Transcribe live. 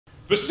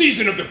The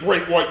season of the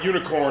Great White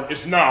Unicorn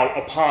is now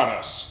upon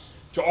us.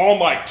 To all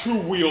my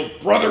two-wheeled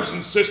brothers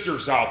and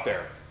sisters out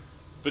there,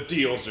 the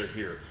deals are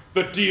here.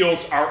 The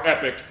deals are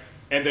epic,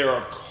 and they're,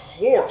 of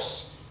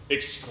course,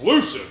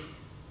 exclusive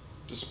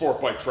to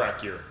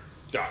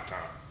sportbiketrackgear.com.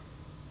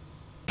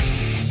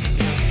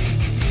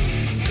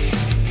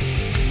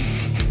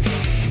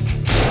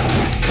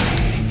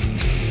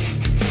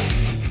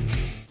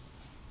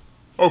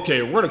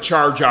 Okay, we're gonna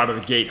charge out of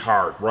the gate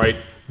hard, right?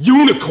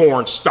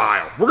 Unicorn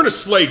style. We're gonna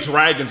slay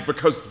dragons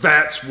because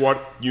that's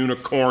what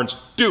unicorns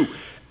do.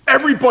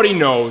 Everybody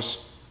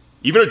knows,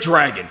 even a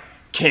dragon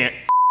can't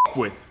f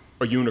with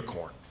a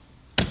unicorn.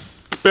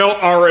 Bell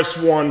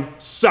RS1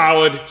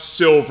 solid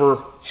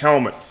silver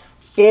helmet.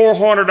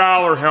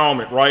 $400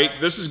 helmet, right?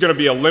 This is gonna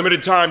be a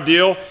limited time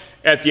deal.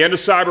 At the end of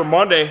Cyber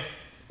Monday,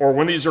 or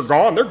when these are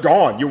gone, they're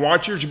gone. You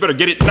want yours, you better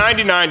get it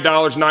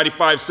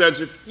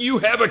 $99.95. If you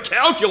have a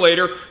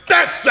calculator,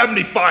 that's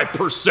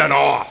 75%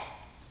 off.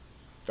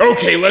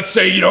 Okay, let's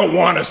say you don't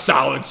want a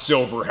solid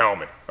silver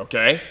helmet,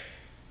 okay?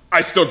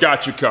 I still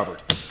got you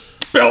covered.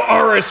 Bell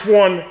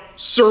RS1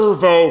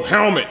 servo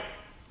helmet.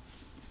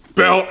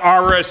 Bell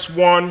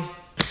RS1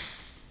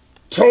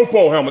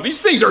 topo helmet.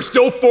 These things are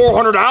still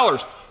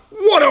 $400.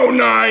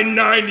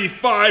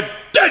 $109.95.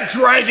 Dead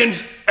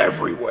dragons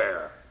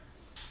everywhere.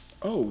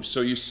 Oh,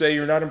 so you say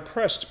you're not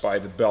impressed by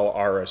the Bell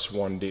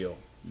RS1 deal.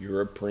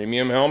 You're a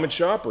premium helmet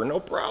shopper, no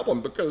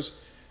problem, because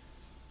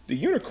the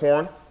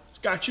unicorn has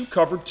got you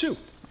covered too.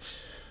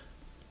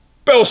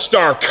 Bell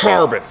Star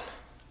Carbon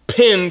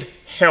pinned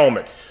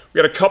helmet.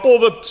 We got a couple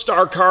of the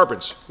Star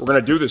Carbons we're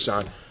gonna do this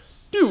on.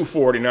 Do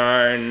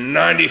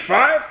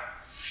 $49.95.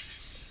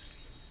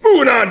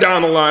 Moving on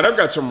down the line, I've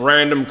got some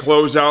random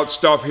closeout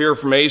stuff here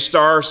from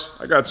A-Stars.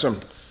 I got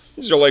some,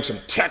 these are like some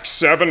Tech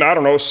 7, I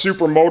don't know,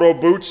 Supermoto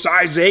boots,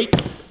 size 8,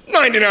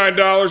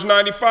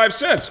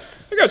 $99.95.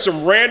 I got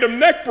some random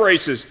neck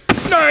braces,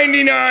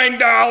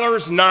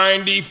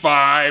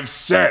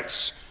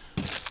 $99.95.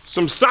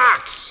 Some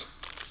socks,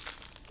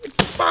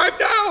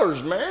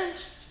 $5, man.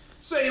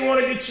 Say you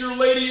want to get your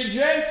lady a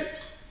jacket.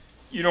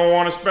 You don't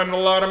want to spend a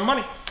lot of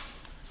money.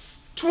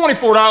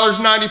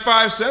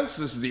 $24.95. This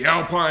is the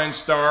Alpine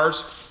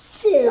Stars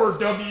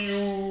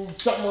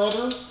 4W something or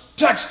other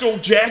textile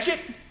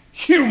jacket.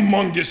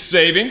 Humongous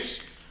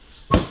savings.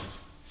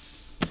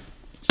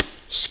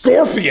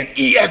 Scorpion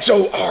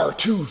EXOR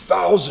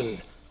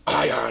 2000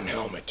 Ion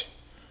helmet.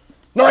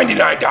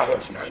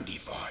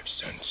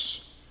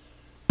 $99.95.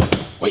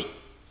 Wait,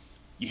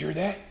 you hear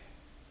that?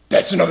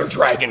 That's another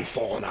dragon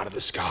falling out of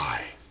the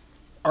sky.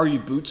 Are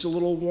your boots a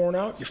little worn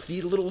out? Your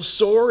feet a little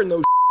sore in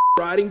those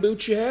riding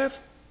boots you have?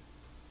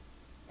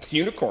 The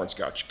unicorn's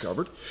got you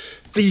covered.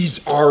 These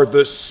are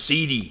the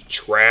Seedy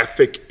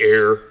Traffic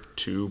Air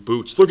 2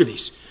 boots. Look at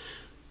these.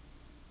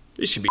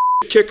 These could be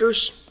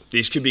kickers.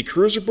 These could be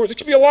cruiser boots. This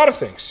could be a lot of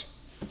things.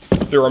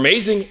 They're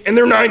amazing, and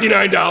they're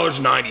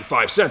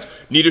 $99.95.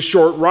 Need a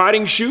short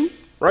riding shoe,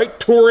 right?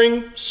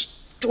 Touring,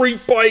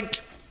 street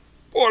bike,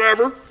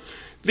 whatever.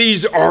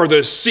 These are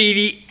the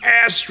Seedy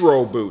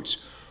Astro boots.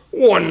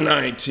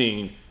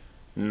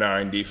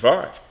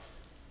 $119.95.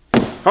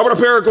 How about a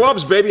pair of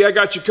gloves, baby? I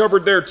got you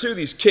covered there too.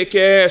 These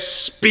kick-ass,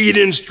 speed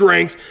and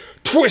strength,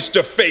 Twist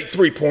of Fate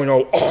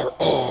 3.0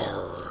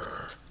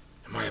 RR.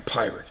 Am I a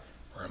pirate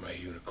or am I a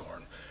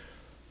unicorn?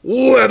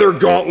 Leather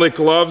gauntlet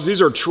gloves.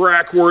 These are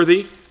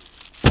track-worthy.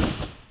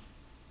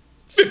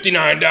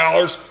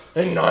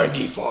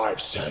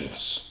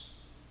 $59.95.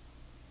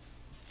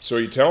 So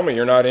you tell me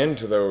you're not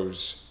into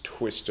those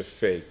Twist of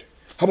Fate.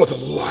 How about the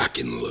Lock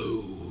and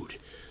Load?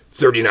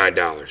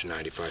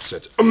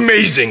 $39.95.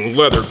 Amazing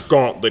leather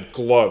gauntlet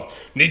glove.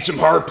 Need some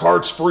hard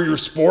parts for your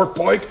sport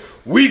bike?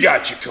 We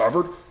got you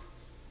covered.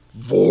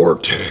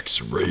 Vortex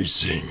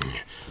Racing.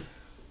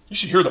 You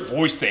should hear the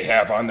voice they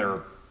have on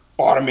their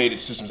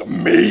automated systems.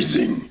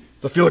 Amazing.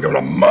 I feel like I'm in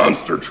a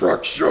monster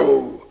truck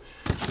show.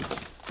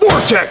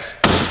 Vortex.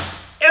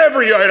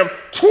 Every item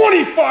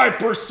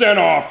 25%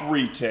 off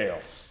retail.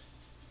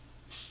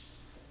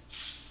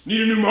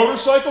 Need a new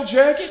motorcycle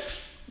jacket?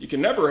 You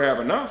can never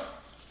have enough.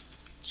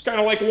 It's kind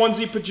of like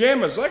onesie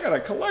pajamas. I got a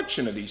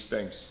collection of these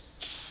things.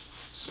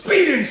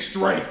 Speed and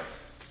strength.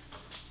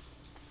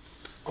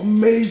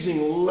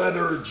 Amazing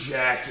leather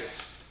jacket.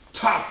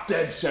 Top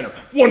dead center.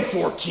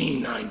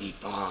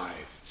 $114.95.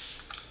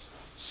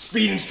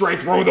 Speed and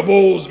strength Run with the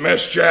Bulls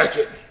mesh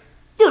jacket.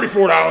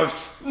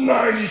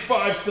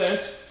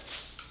 $34.95.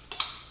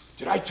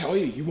 Did I tell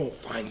you, you won't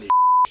find this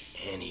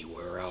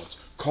anywhere else?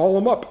 Call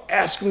them up.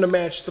 Ask them to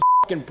match the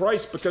fucking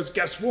price, because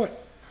guess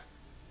what?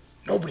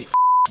 Nobody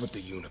with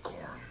the unicorn.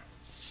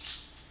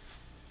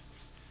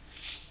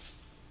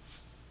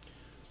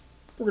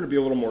 We're going to be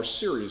a little more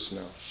serious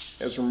now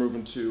as we're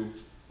moving to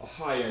a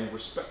high-end,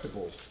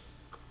 respectable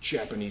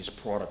Japanese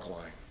product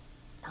line.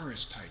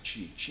 RS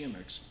Taichi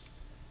GMX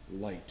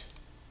Light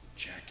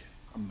Jacket.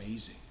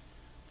 Amazing.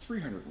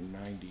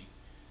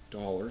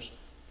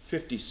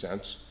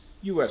 $390.50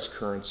 US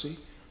currency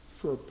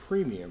for a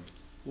premium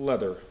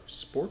leather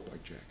sport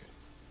bike jacket.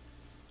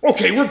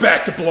 Okay, we're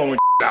back to blowing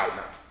out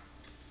now.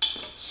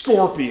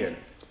 Scorpion,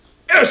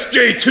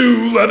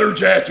 SJ2 leather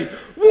jacket,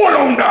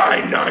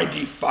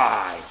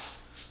 $109.95.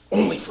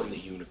 Only from the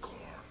Unicorn.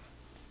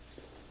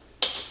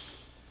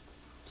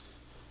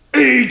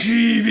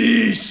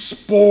 AGV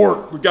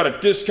Sport. We got a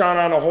discount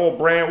on the whole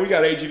brand. We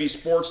got AGV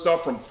Sport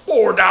stuff from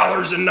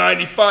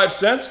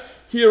 $4.95.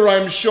 Here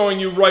I'm showing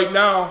you right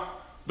now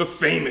the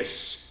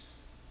famous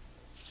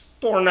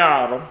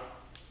Tornado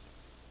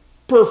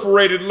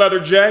perforated leather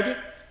jacket.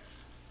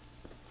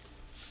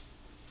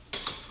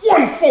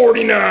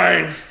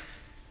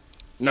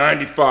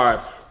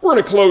 $149.95. We're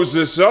gonna close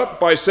this up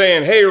by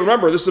saying, hey,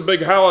 remember, this is a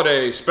big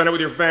holiday. Spend it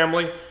with your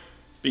family.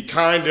 Be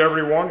kind to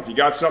everyone. If you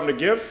got something to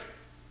give,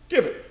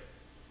 give it.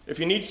 If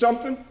you need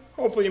something,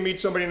 hopefully you meet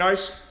somebody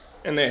nice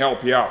and they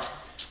help you out.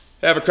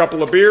 Have a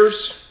couple of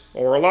beers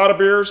or a lot of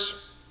beers.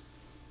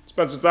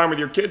 Spend some time with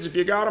your kids if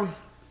you got them.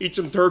 Eat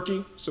some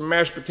turkey, some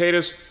mashed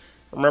potatoes.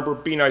 Remember,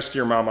 be nice to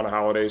your mom on the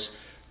holidays.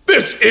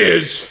 This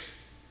is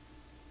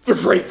the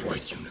Great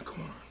White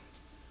Unicorn,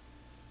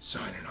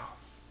 signing off.